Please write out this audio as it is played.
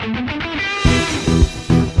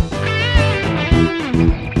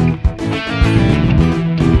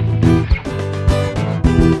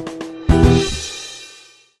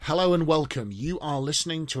Hello and welcome. You are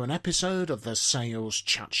listening to an episode of the Sales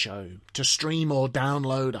Chat Show. To stream or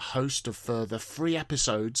download a host of further free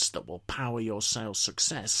episodes that will power your sales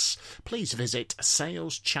success, please visit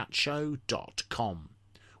saleschatshow.com.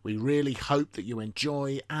 We really hope that you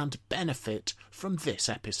enjoy and benefit from this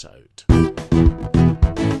episode.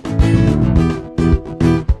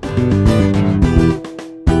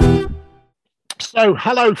 So,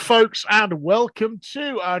 hello folks, and welcome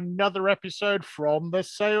to another episode from the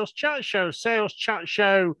Sales Chat Show,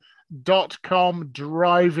 saleschatshow.com,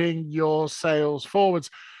 driving your sales forwards.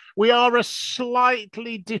 We are a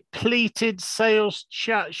slightly depleted Sales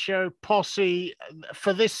Chat Show posse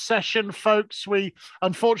for this session, folks. We,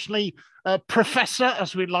 unfortunately, Professor,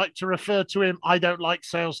 as we like to refer to him, I don't like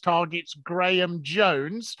sales targets, Graham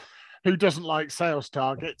Jones, who doesn't like sales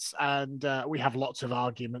targets, and we have lots of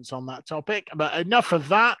arguments on that topic. But enough of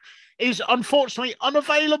that. Is unfortunately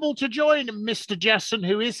unavailable to join Mr. Jesson,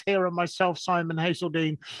 who is here, and myself, Simon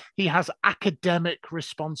Hazeldine. He has academic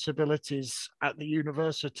responsibilities at the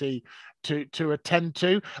university to attend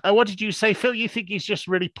to. What did you say, Phil? You think he's just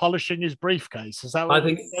really polishing his briefcase? Is that what I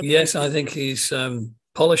think? Yes, I think he's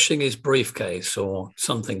polishing his briefcase or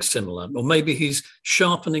something similar, or maybe he's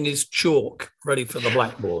sharpening his chalk, ready for the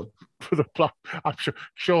blackboard. I'm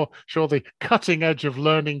sure the cutting edge of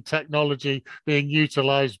learning technology being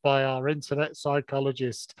utilized by our internet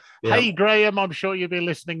psychologist. Yeah. Hey, Graham, I'm sure you'll be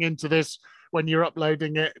listening into this when you're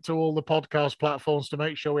uploading it to all the podcast platforms to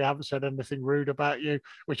make sure we haven't said anything rude about you,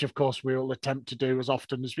 which of course we will attempt to do as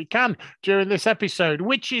often as we can during this episode,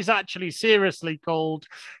 which is actually seriously called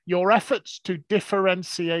Your Efforts to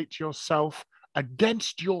Differentiate Yourself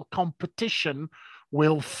Against Your Competition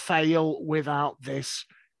Will Fail Without This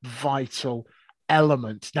Vital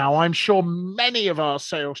element. Now, I'm sure many of our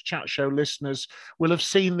Sales Chat Show listeners will have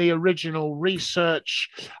seen the original research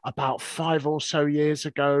about 5 or so years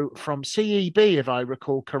ago from CEB, if I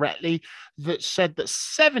recall correctly, that said that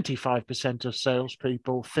 75% of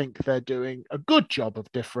salespeople think they're doing a good job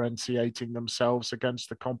of differentiating themselves against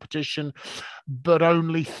the competition, but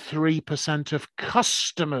only 3% of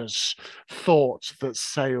customers thought that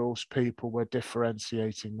salespeople were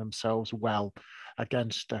differentiating themselves well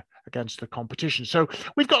against the competition. So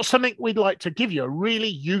we've got something we'd like to give you, a really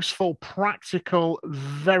useful, practical,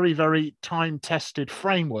 very, very time-tested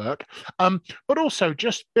framework, but also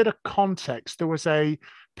just a bit of context. There was a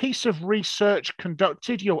piece of research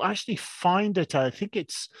conducted. You'll actually find it. I think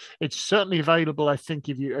it's certainly available. I think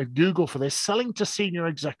if you Google for this, Selling to Senior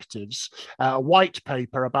Executives, a white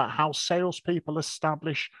paper about how salespeople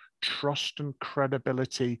establish trust and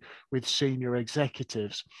credibility with senior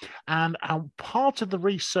executives. And part of the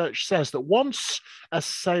research says that once a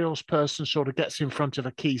salesperson sort of gets in front of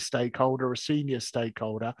a key stakeholder, a senior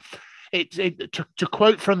stakeholder, to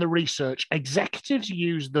quote from the research, executives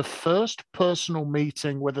use the first personal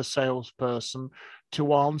meeting with a salesperson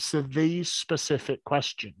to answer these specific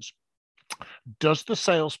questions. Does the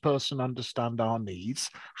salesperson understand our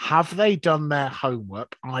needs? Have they done their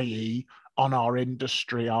homework, i.e., on our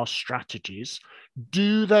industry, our strategies?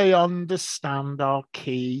 Do they understand our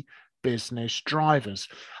key business drivers?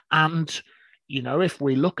 And, you know, if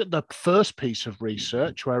we look at the first piece of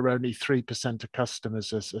research where only 3% of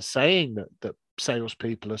customers are saying that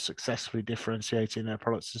salespeople are successfully differentiating their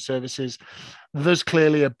products and services, there's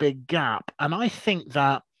clearly a big gap. And I think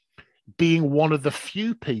that being one of the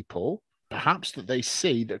few people, perhaps, that they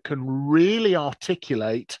see that can really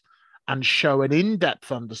articulate and show an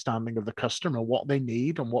in-depth understanding of the customer, what they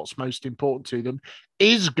need and what's most important to them,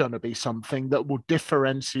 is going to be something that will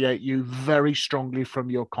differentiate you very strongly from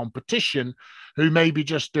your competition, who may be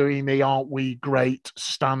just doing the "aren't we great"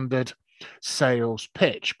 standard sales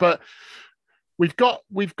pitch. But we've got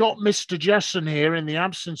Mr. Jesson here in the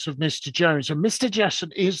absence of Mr. Jones, and Mr.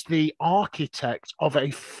 Jesson is the architect of a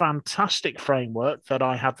fantastic framework that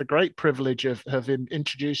I had the great privilege of him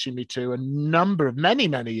introducing me to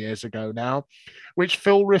many years ago now, which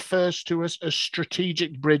Phil refers to as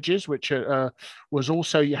strategic bridges, which was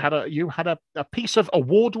also you had a piece of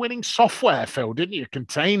award-winning software, Phil, didn't you,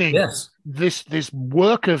 containing this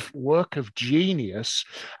work of genius.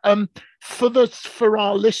 For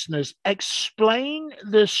our listeners, explain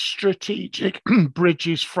the strategic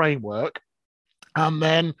bridges framework, and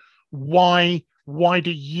then why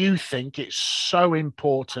do you think it's so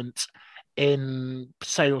important in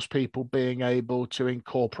salespeople being able to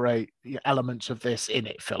incorporate elements of this in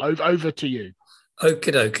it? Phil, over to you.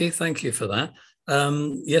 Okie dokie, thank you for that.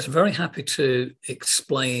 Yes, very happy to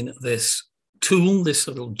explain this tool, this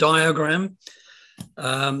little diagram.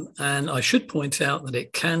 And I should point out that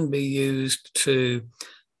it can be used to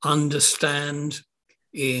understand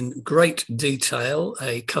in great detail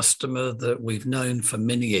a customer that we've known for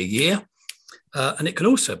many a year. And it can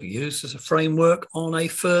also be used as a framework on a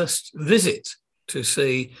first visit to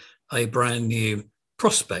see a brand new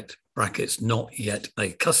prospect, brackets, not yet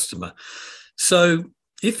a customer. So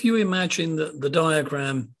if you imagine that the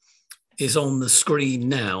diagram is on the screen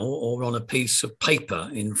now or on a piece of paper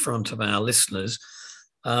in front of our listeners,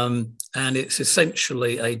 and it's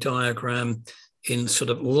essentially a diagram in sort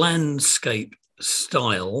of landscape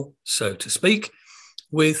style, so to speak,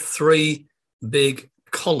 with three big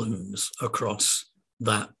columns across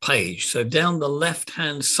that page. So down the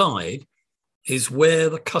left-hand side is where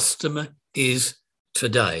the customer is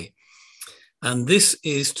today. And this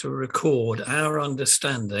is to record our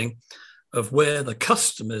understanding of where the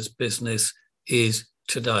customer's business is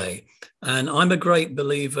today. And I'm a great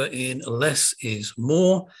believer in less is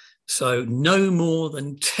more. So no more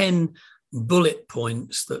than 10 bullet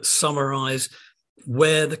points that summarize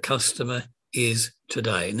where the customer is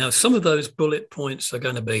today. Now, some of those bullet points are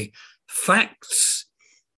going to be facts.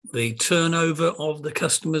 The turnover of the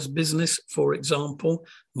customer's business, for example,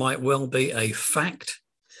 might well be a fact.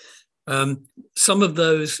 Some of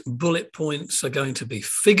those bullet points are going to be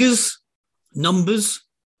figures, numbers,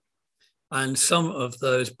 and some of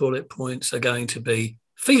those bullet points are going to be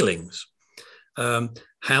feelings,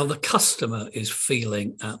 how the customer is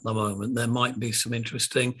feeling at the moment. There might be some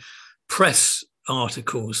interesting press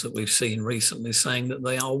articles that we've seen recently saying that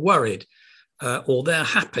they are worried or they're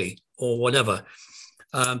happy or whatever.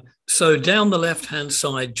 So down the left-hand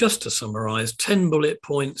side, just to summarize, 10 bullet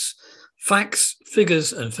points, facts,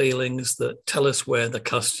 figures, and feelings that tell us where the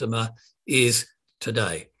customer is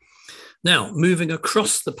today. Now, moving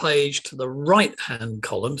across the page to the right-hand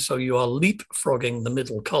column, so you are leapfrogging the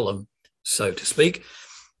middle column, so to speak.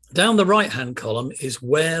 Down the right-hand column is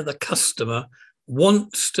where the customer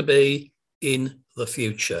wants to be in the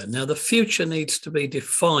future. Now, the future needs to be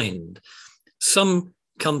defined. Some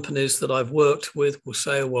companies that I've worked with will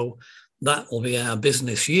say, well, that will be our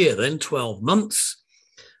business year then, 12 months.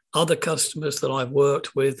 Other customers that I've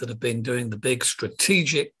worked with that have been doing the big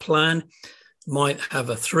strategic plan might have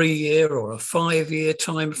a 3-year or a 5-year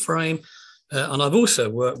time frame. And I've also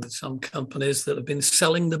worked with some companies that have been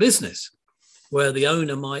selling the business, where the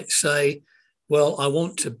owner might say, well, I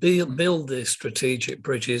want to build this strategic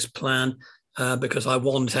bridges plan because I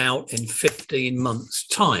want out in 15 months'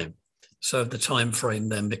 time. So the time frame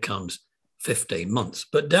then becomes 15 months.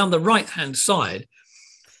 But down the right-hand side,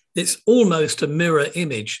 it's almost a mirror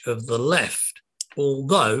image of the left,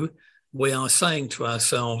 although we are saying to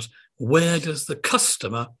ourselves, where does the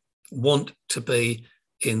customer want to be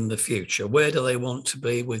in the future? Where do they want to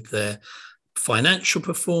be with their financial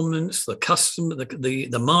performance, the customer,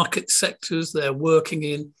 the market sectors they're working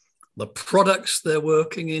in, the products they're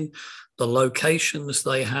working in, the locations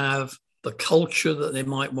they have, the culture that they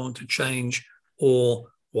might want to change, or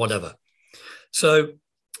whatever. So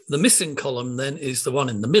the missing column then is the one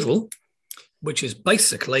in the middle, which is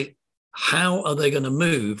basically how are they going to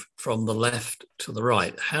move from the left to the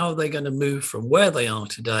right? How are they going to move from where they are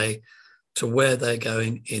today to where they're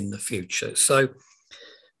going in the future? So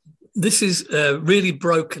this is really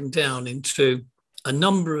broken down into a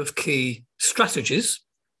number of key strategies,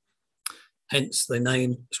 hence the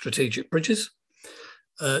name Strategic Bridges.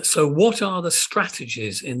 So what are the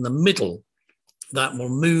strategies in the middle that will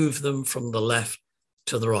move them from the left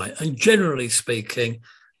to the right? And generally speaking,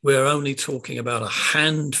 we're only talking about a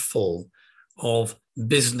handful of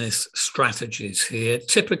business strategies here.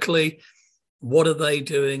 Typically, what are they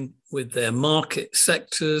doing with their market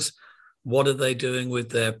sectors? What are they doing with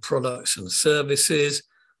their products and services?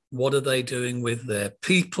 What are they doing with their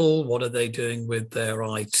people? What are they doing with their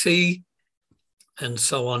IT? And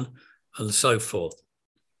so on and so forth.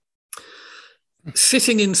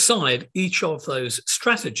 Sitting inside each of those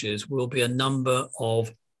strategies will be a number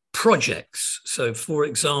of projects. So, for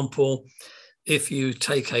example, if you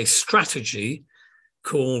take a strategy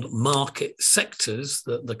called market sectors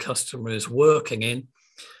that the customer is working in,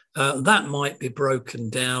 that might be broken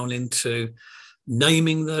down into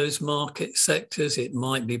naming those market sectors. It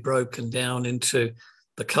might be broken down into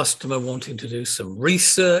the customer wanting to do some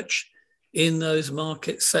research in those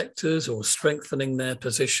market sectors or strengthening their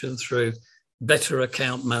position through better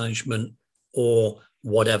account management or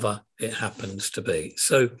whatever it happens to be.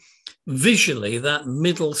 So visually, that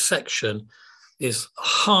middle section is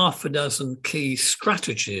half a dozen key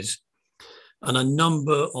strategies and a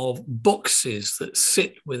number of boxes that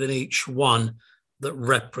sit within each one that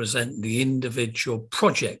represent the individual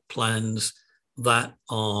project plans that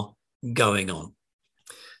are going on.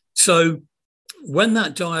 So when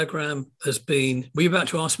that diagram has been, were you about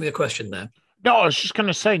to ask me a question there? No, I was just going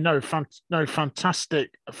to say no,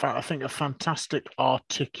 fantastic. I think a fantastic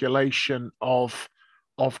articulation of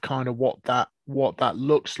kind of what that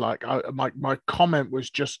looks like. My comment was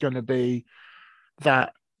just going to be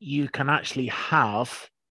that you can actually have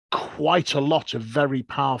quite a lot of very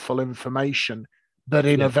powerful information, but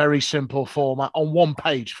in Yeah. a very simple format on one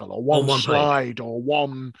page, Phil, or On one one page. slide, or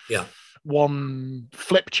Yeah. one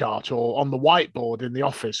flip chart, or on the whiteboard in the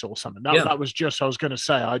office, or something. Yeah. That was just I was going to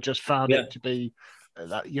say. I just found Yeah. it to be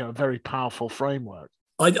that a very powerful framework.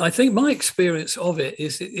 I think my experience of it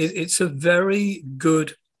is it's a very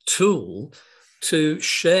good tool to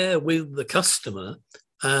share with the customer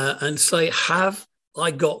and say, have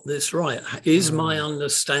I got this right? Is my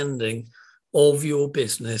understanding of your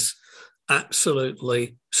business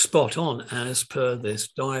absolutely spot on as per this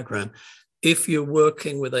diagram? If you're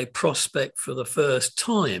working with a prospect for the first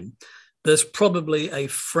time, there's probably a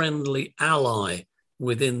friendly ally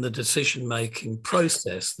within the decision-making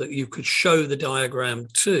process that you could show the diagram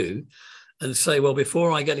to and say, well,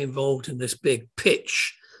 before I get involved in this big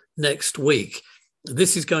pitch next week,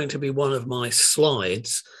 this is going to be one of my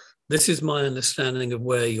slides. This is my understanding of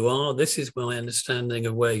where you are. This is my understanding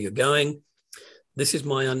of where you're going. This is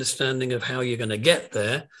my understanding of how you're going to get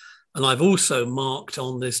there. And I've also marked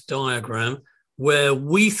on this diagram where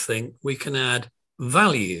we think we can add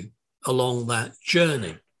value along that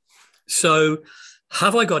journey. So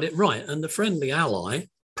have I got it right? And the friendly ally,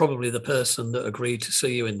 probably the person that agreed to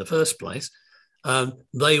see you in the first place,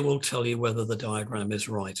 they will tell you whether the diagram is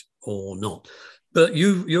right or not. But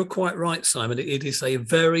you're quite right, Simon. It is a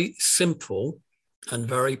very simple and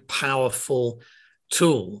very powerful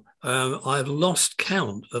tool. I've lost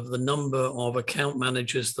count of the number of account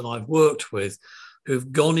managers that I've worked with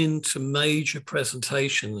who've gone into major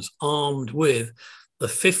presentations armed with the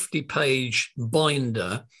 50-page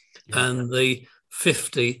binder and the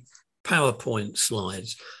 50 PowerPoint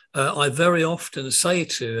slides. I very often say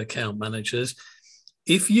to account managers,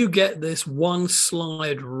 if you get this one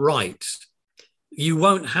slide right, you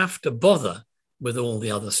won't have to bother with all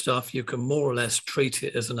the other stuff. You can more or less treat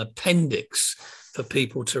it as an appendix for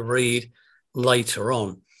people to read later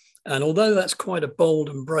on. And although that's quite a bold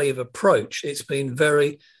and brave approach, it's been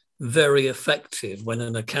very, very effective when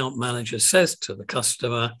an account manager says to the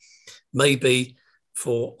customer, maybe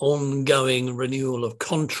for ongoing renewal of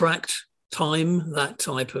contract time, that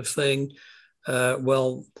type of thing,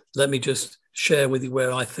 well, let me just share with you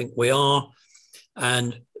where I think we are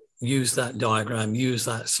and use that diagram, use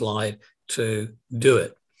that slide to do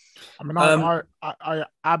it. I mean, I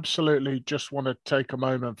absolutely just want to take a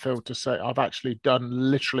moment, Phil, to say I've actually done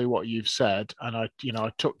literally what you've said, and I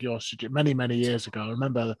took your suggestion many years ago. I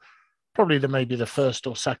remember probably maybe the first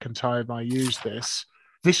or second time I used this.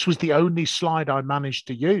 This was the only slide I managed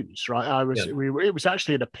to use. Right, it was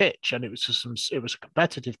actually in a pitch, and it was a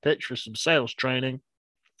competitive pitch for some sales training,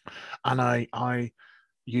 and I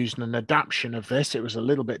used an adaptation of this. It was a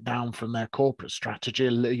little bit down from their corporate strategy,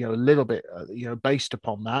 a little bit, based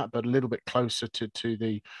upon that, but a little bit closer to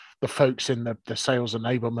the folks in the sales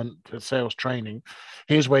enablement, the sales training.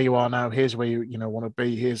 Here's where you are now. Here's where you want to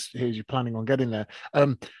be. Here's you're planning on getting there.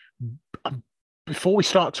 Before we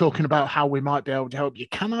start talking about how we might be able to help you,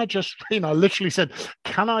 can I just, I literally said,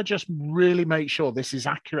 can I just really make sure this is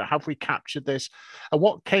accurate? Have we captured this? And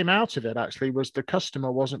what came out of it actually was the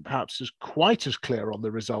customer wasn't perhaps quite as clear on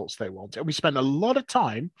the results they wanted. And we spent a lot of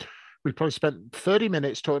time. We probably spent 30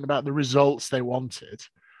 minutes talking about the results they wanted.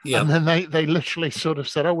 Yep. And then they literally sort of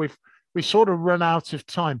said, oh, we've sort of run out of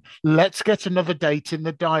time. Let's get another date in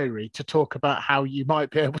the diary to talk about how you might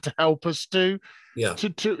be able to help us to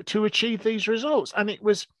achieve these results. And it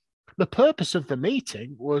was, the purpose of the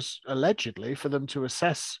meeting was allegedly for them to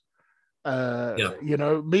assess,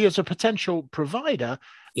 me as a potential provider.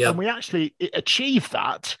 And we actually achieved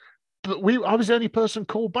that. But I was the only person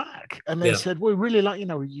called back, and they said, we really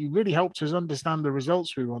you really helped us understand the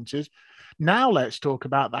results we wanted. Now let's talk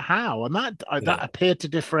about the how. And that appeared to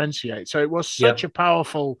differentiate. So it was such a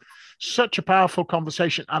powerful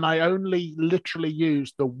conversation. And I only literally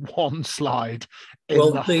used the one slide in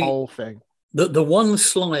the whole thing. The one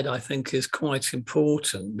slide, I think, is quite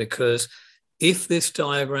important, because if this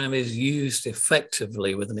diagram is used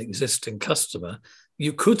effectively with an existing customer,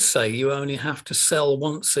 you could say you only have to sell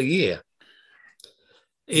once a year.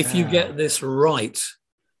 If you get this right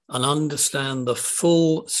and understand the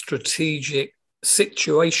full strategic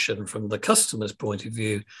situation from the customer's point of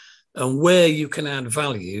view and where you can add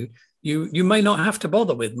value, you may not have to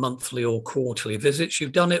bother with monthly or quarterly visits.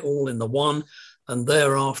 You've done it all in the one, and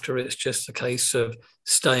thereafter it's just a case of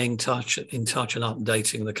staying in touch and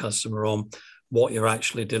updating the customer on what you're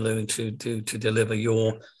actually doing to deliver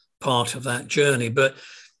your part of that journey. But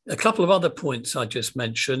a couple of other points I just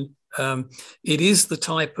mentioned. It is the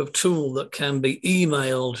type of tool that can be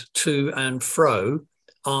emailed to and fro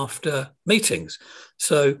after meetings.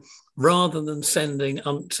 So rather than sending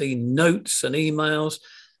umpteen notes and emails,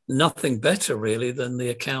 nothing better really than the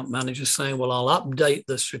account manager saying, well, I'll update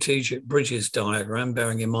the strategic bridges diagram,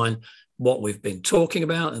 bearing in mind what we've been talking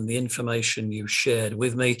about and the information you shared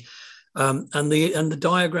with me. And the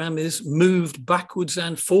diagram is moved backwards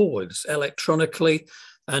and forwards electronically,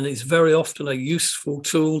 and it's very often a useful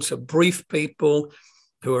tool to brief people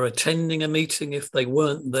who are attending a meeting if they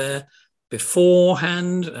weren't there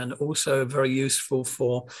beforehand, and also very useful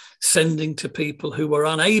for sending to people who were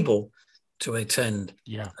unable to attend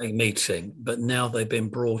a meeting, but now they've been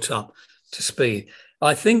brought up to speed.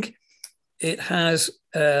 I think it has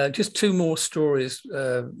just two more stories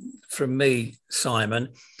from me,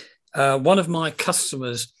 Simon. One of my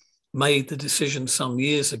customers made the decision some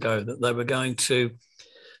years ago that they were going to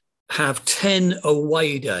have 10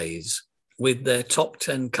 away days with their top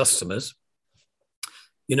 10 customers.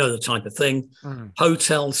 You know, the type of thing,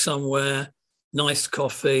 hotel somewhere, nice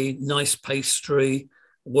coffee, nice pastry,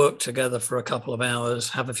 work together for a couple of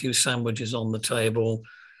hours, have a few sandwiches on the table,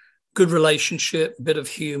 good relationship, bit of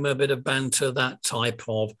humor, bit of banter, that type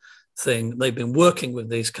of thing. They've been working with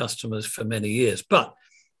these customers for many years, but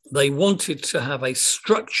they wanted to have a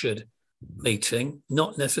structured meeting,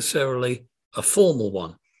 not necessarily a formal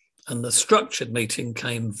one. And the structured meeting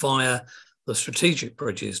came via the strategic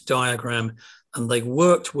bridges diagram, and they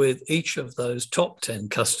worked with each of those top 10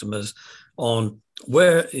 customers on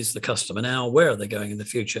where is the customer now, where are they going in the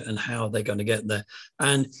future, and how are they going to get there.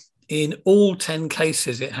 And in all 10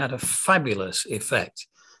 cases, it had a fabulous effect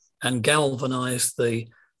and galvanized the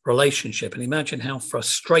relationship. And imagine how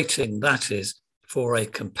frustrating that is for a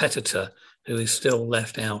competitor who is still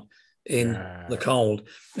left out in the cold.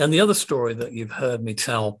 And the other story that you've heard me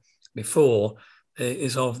tell before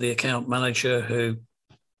is of the account manager who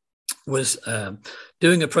was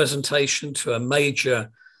doing a presentation to a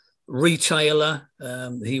major retailer.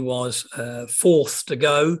 He was fourth to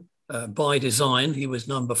go by design. He was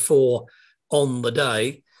number 4 on the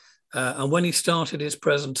day. And when he started his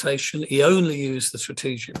presentation, he only used the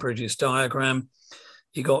strategic bridges diagram.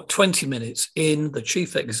 He got 20 minutes in. The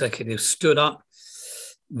chief executive stood up,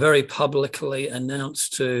 very publicly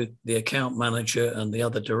announced to the account manager and the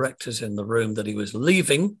other directors in the room that he was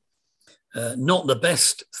leaving. Not the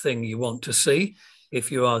best thing you want to see if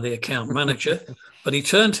you are the account manager, but he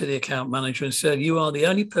turned to the account manager and said, "You are the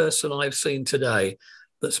only person I've seen today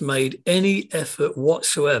that's made any effort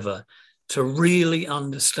whatsoever to really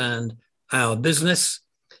understand our business.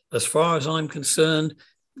 As far as I'm concerned,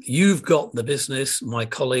 you've got the business. My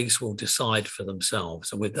colleagues will decide for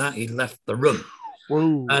themselves." And with that, he left the room.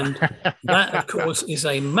 Whoa. And that, of course, is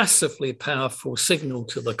a massively powerful signal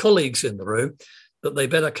to the colleagues in the room that they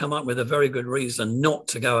better come up with a very good reason not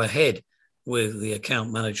to go ahead with the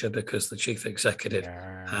account manager because the chief executive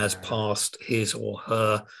has passed his or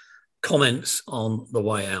her comments on the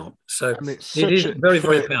way out. So it is very,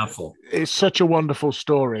 very powerful. It's such a wonderful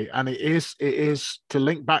story. And it is to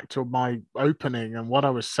link back to my opening and what I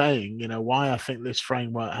was saying, you know, why I think this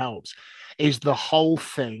framework helps is the whole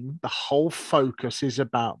thing, the whole focus is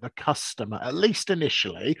about the customer, at least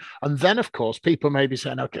initially. And then, of course, people may be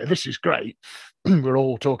saying, okay, this is great. We're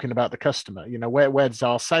all talking about the customer. You know, where does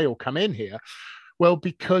our sale come in here? Well,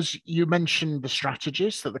 because you mentioned the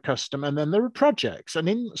strategies that the customer, and then there are projects. And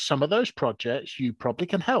in some of those projects, you probably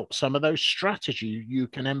can help. Some of those strategies you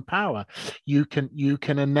can empower, you can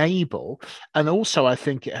enable. And also, I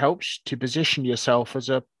think it helps to position yourself as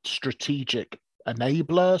a strategic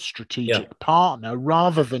enabler, strategic partner,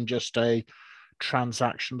 rather than just a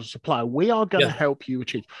transactional supplier. We are going to help you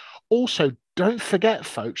achieve. Also, don't forget,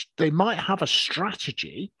 folks, they might have a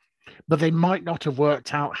strategy, but they might not have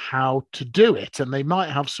worked out how to do it. And they might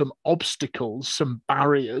have some obstacles, some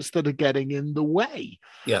barriers that are getting in the way.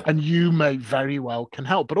 Yeah. And you may very well can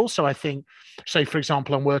help. But also, I think, say, for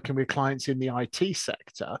example, I'm working with clients in the IT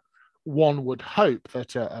sector. One would hope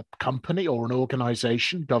that a company or an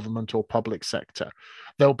organization, government or public sector,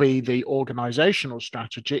 there'll be the organizational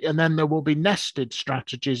strategy, and then there will be nested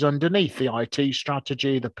strategies underneath the IT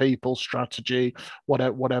strategy, the people strategy,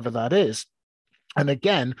 whatever that is. And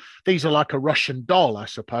again, these are like a Russian doll, I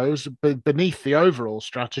suppose. Beneath the overall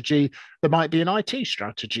strategy, there might be an IT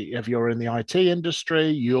strategy. If you're in the IT industry,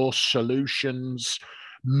 your solutions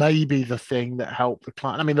may be the thing that help the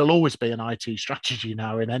client. I mean, there'll always be an IT strategy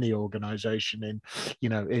now in any organization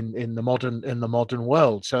in the modern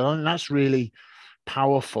world. So I mean, that's really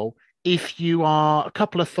powerful. If you are, a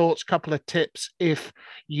couple of thoughts, couple of tips, if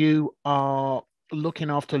you are looking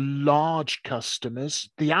after large customers,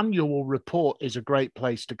 the annual report is a great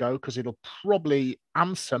place to go because it'll probably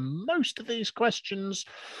answer most of these questions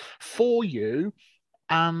for you.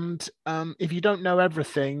 And if you don't know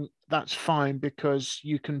everything, that's fine because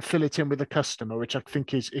you can fill it in with a customer, which I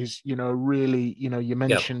think is really, you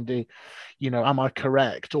mentioned the, am I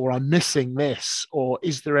correct, or I'm missing this, or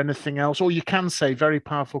is there anything else? Or you can say, very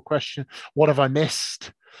powerful question, what have I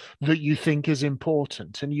missed that you think is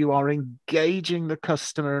important? And you are engaging the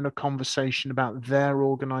customer in a conversation about their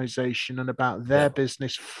organization and about their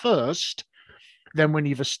business first. Then when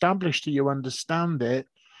you've established that you understand it,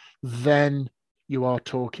 then you are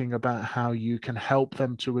talking about how you can help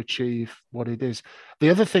them to achieve what it is. The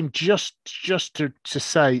other thing, just to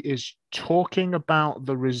say, is talking about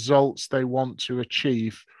the results they want to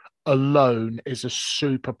achieve alone is a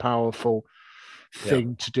super powerful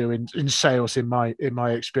thing to do in sales, in my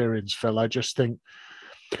experience, Phil. I just think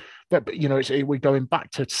that, we're going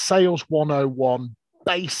back to sales 101,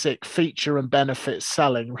 basic feature and benefit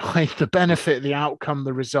selling, right? The benefit, the outcome,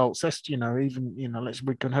 the results. That's,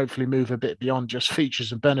 we can hopefully move a bit beyond just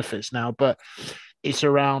features and benefits now, but it's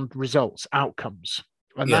around results, outcomes.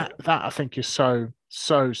 And that I think is so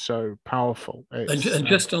powerful. And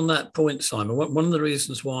just on that point, Simon, one of the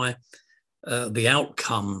reasons why the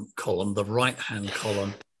outcome column, the right-hand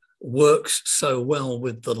column, works so well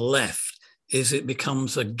with the left is it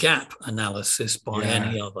becomes a gap analysis by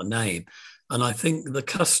any other name. And I think the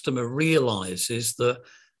customer realizes that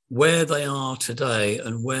where they are today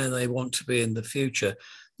and where they want to be in the future,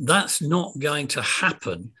 that's not going to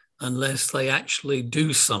happen unless they actually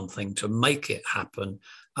do something to make it happen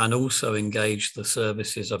and also engage the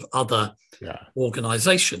services of other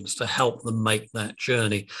organizations to help them make that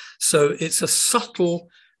journey. So it's a subtle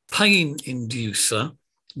pain inducer,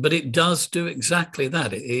 but it does do exactly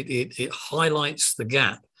that. It highlights the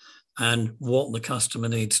gap and what the customer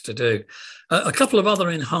needs to do. A couple of other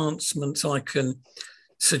enhancements I can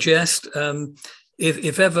suggest.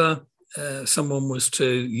 If ever someone was to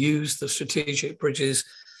use the Strategic Bridges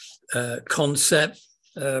concept,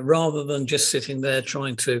 rather than just sitting there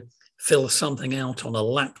trying to fill something out on a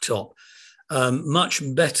laptop, much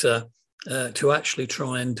better to actually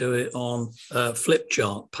try and do it on flip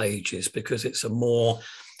chart pages, because it's a more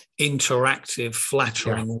interactive,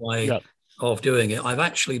 flattering way of doing it. I've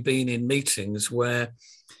actually been in meetings where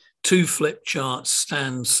two flip charts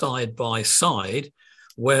stand side by side,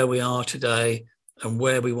 where we are today and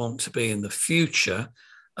where we want to be in the future.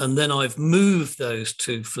 And then I've moved those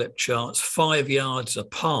two flip charts 5 yards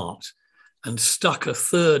apart and stuck a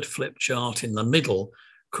third flip chart in the middle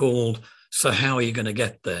called, so how are you going to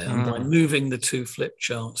get there? And by moving the two flip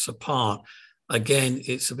charts apart, again,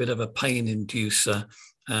 it's a bit of a pain inducer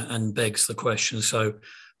and begs the question, so,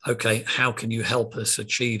 okay, how can you help us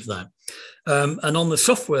achieve that? And on the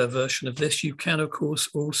software version of this, you can, of course,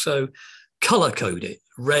 also color code it,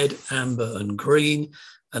 red, amber, and green.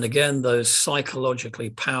 And again, those psychologically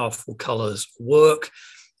powerful colors work.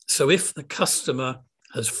 So if the customer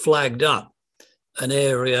has flagged up an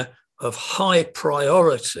area of high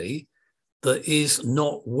priority that is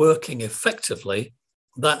not working effectively,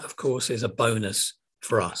 that, of course, is a bonus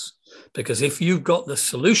for us. Because if you've got the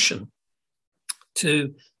solution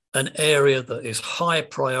to an area that is high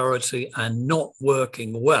priority and not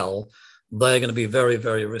working well, they're going to be very,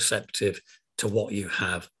 very receptive to what you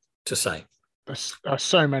have to say. There's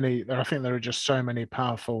so many. I think there are just so many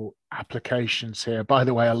powerful applications here. By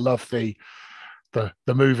the way, I love the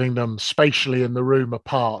moving them spatially in the room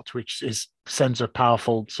apart, which sends a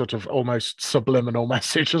powerful sort of almost subliminal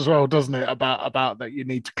message as well, doesn't it? About that you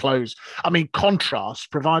need to close. I mean,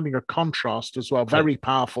 contrast, providing a contrast as well, very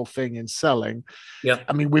powerful thing in selling. Yeah.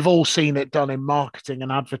 I mean, we've all seen it done in marketing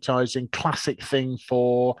and advertising. Classic thing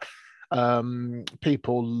for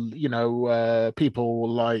people, people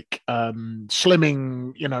like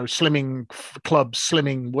slimming clubs,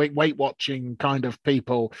 slimming weight watching kind of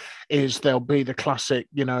people, is there'll be the classic,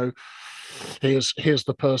 here's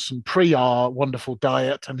the person pre our wonderful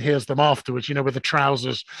diet, and here's them afterwards, with the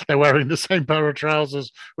trousers. They're wearing the same pair of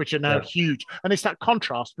trousers, which are now huge. And it's that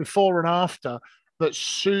contrast before and after that's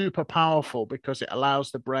super powerful, because it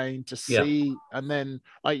allows the brain to see. And then,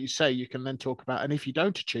 like you say, you can then talk about, and if you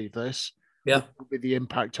don't achieve this, what will be the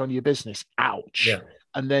impact on your business? Ouch. Yeah.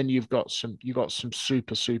 And then you've got some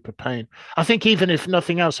super pain. I think, even if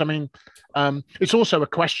nothing else, I mean, it's also a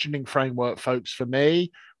questioning framework, folks, for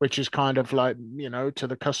me, which is kind of like, to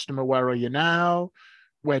the customer, where are you now?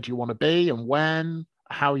 Where do you want to be, and when?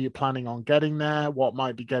 How are you planning on getting there? What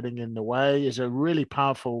might be getting in the way? Is a really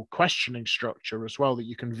powerful questioning structure as well that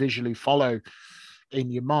you can visually follow in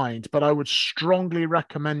your mind, but I would strongly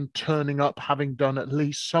recommend turning up having done at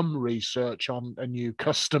least some research on a new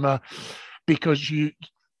customer, because you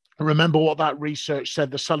remember what that research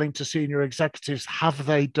said, the selling to senior executives, have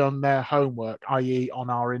they done their homework, i.e. on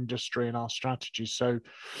our industry and our strategy? So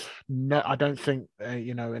no, I don't think,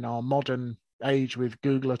 in our modern age with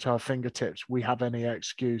Google at our fingertips, we have any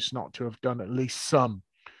excuse not to have done at least some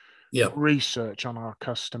research on our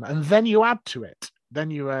customer. And then you add to it. Then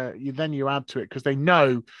you add to it, because they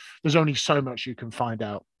know there's only so much you can find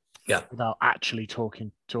out without actually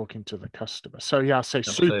talking to the customer. So I say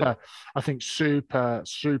super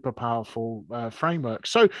powerful framework.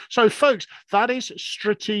 So folks, that is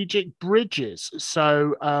Strategic Bridges.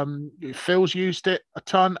 So Phil's used it a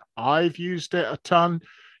ton, I've used it a ton,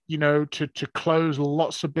 to close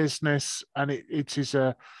lots of business, and it's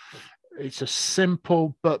a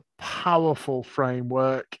simple but powerful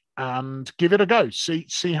framework. And give it a go.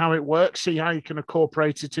 See how it works. See how you can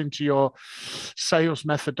incorporate it into your sales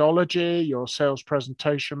methodology, your sales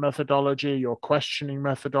presentation methodology, your questioning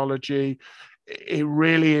methodology. It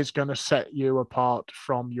really is going to set you apart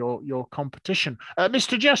from your competition.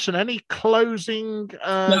 Mr. Jessen, any closing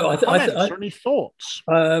comments or any thoughts?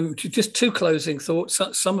 Just two closing thoughts.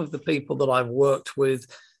 Some of the people that I've worked with,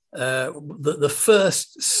 the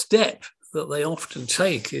first step that they often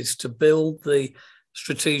take is to build the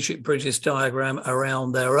Strategic Bridges diagram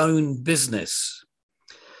around their own business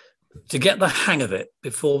to get the hang of it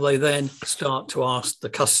before they then start to ask the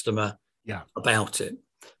customer about it.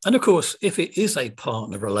 And of course, if it is a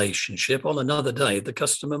partner relationship, on another day, the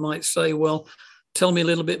customer might say, well, tell me a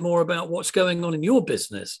little bit more about what's going on in your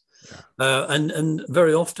business. And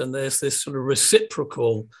very often there's this sort of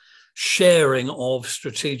reciprocal sharing of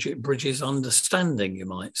Strategic Bridges understanding, you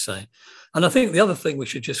might say. And I think the other thing we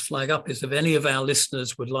should just flag up is if any of our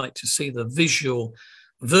listeners would like to see the visual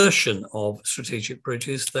version of Strategic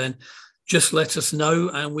Bridges, then just let us know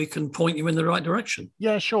and we can point you in the right direction.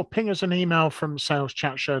 Yeah, sure. Ping us an email from Sales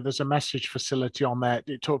Chat Show. There's a message facility on there.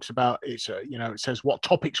 It talks about it says, what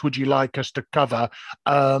topics would you like us to cover?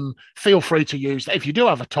 Feel free to use that. If you do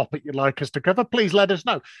have a topic you'd like us to cover, please let us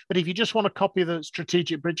know. But if you just want a copy of the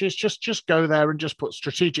Strategic Bridges, just go there and just put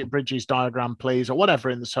Strategic Bridges diagram, please, or whatever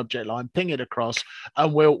in the subject line, ping it across,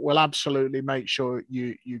 and we'll absolutely make sure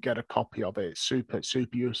you get a copy of it. It's super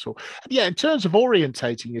useful. Yeah, in terms of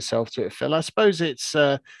orientating yourself to it, Phil, I suppose it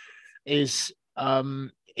can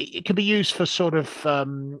be used for sort of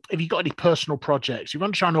if you've got any personal projects, you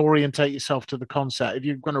want to try and orientate yourself to the concept. If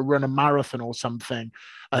you're going to run a marathon or something,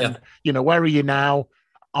 and where are you now?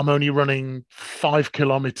 I'm only running 5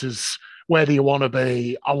 kilometers. Where do you want to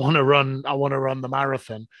be? I want to run the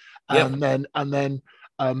marathon. And then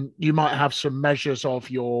you might have some measures of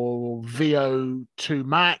your VO2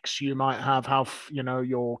 max. You might have how,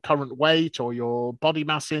 your current weight or your body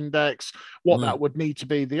mass index, what that would need to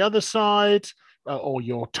be the other side, or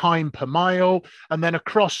your time per mile. And then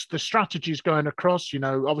across the strategies going across,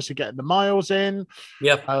 obviously getting the miles in.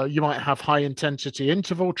 You might have high intensity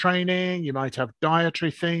interval training. You might have dietary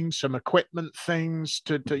things, some equipment things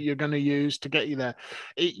that you're going to use to get you there.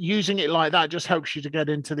 Using it like that just helps you to get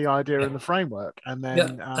into the idea and the framework. And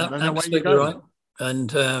then, absolutely right.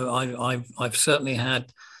 And I've certainly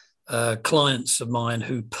had clients of mine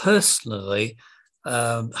who personally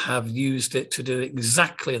have used it to do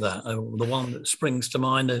exactly that. The one that springs to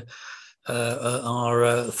mind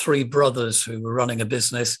are three brothers who were running a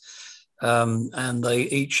business, and they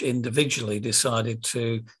each individually decided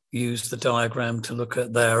to use the diagram to look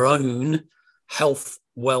at their own health,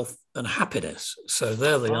 wealth, and happiness. So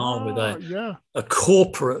there they are with a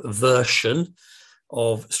corporate version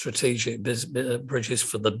of Strategic Bridges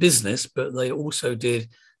for the business, but they also did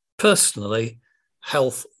personally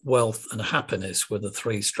health, wealth, and happiness were the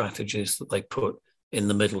three strategies that they put in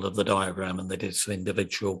the middle of the diagram, and they did some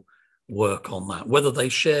individual work on that. Whether they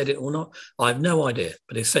shared it or not, I have no idea.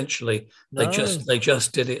 But essentially, they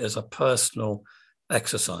just did it as a personal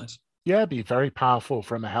exercise. Yeah, it'd be very powerful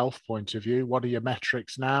from a health point of view. What are your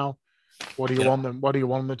metrics now? What do you want them? What do you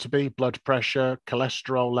want them to be? Blood pressure,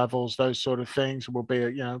 cholesterol levels, those sort of things will be,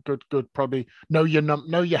 good. Probably know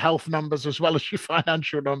your health numbers as well as your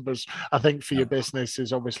financial numbers. I think for your business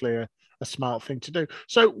is obviously a smart thing to do.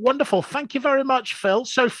 So wonderful. Thank you very much, Phil.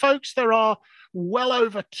 So folks, there are well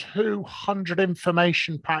over 200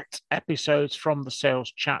 information-packed episodes from the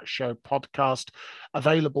Sales Chat Show podcast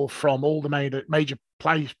available from all the major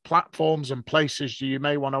platforms and places you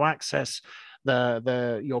may want to access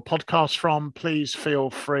your podcast from. Please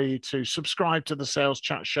feel free to subscribe to the Sales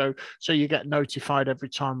Chat Show so you get notified every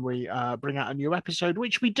time we bring out a new episode,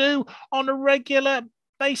 which we do on a regular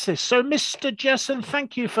basis. So, Mr. Jessen,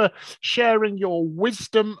 thank you for sharing your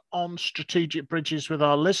wisdom on strategic bridges with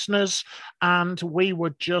our listeners. And we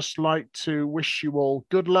would just like to wish you all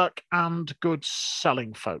good luck and good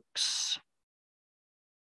selling, folks.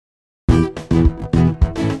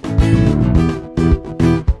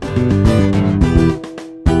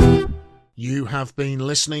 You have been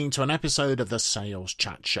listening to an episode of the Sales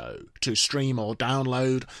Chat Show. To stream or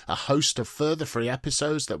download a host of further free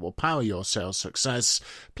episodes that will power your sales success,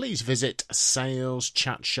 please visit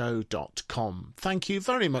saleschatshow.com. Thank you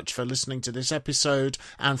very much for listening to this episode,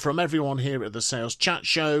 and from everyone here at the Sales Chat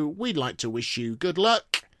Show, we'd like to wish you good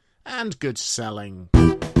luck and good selling.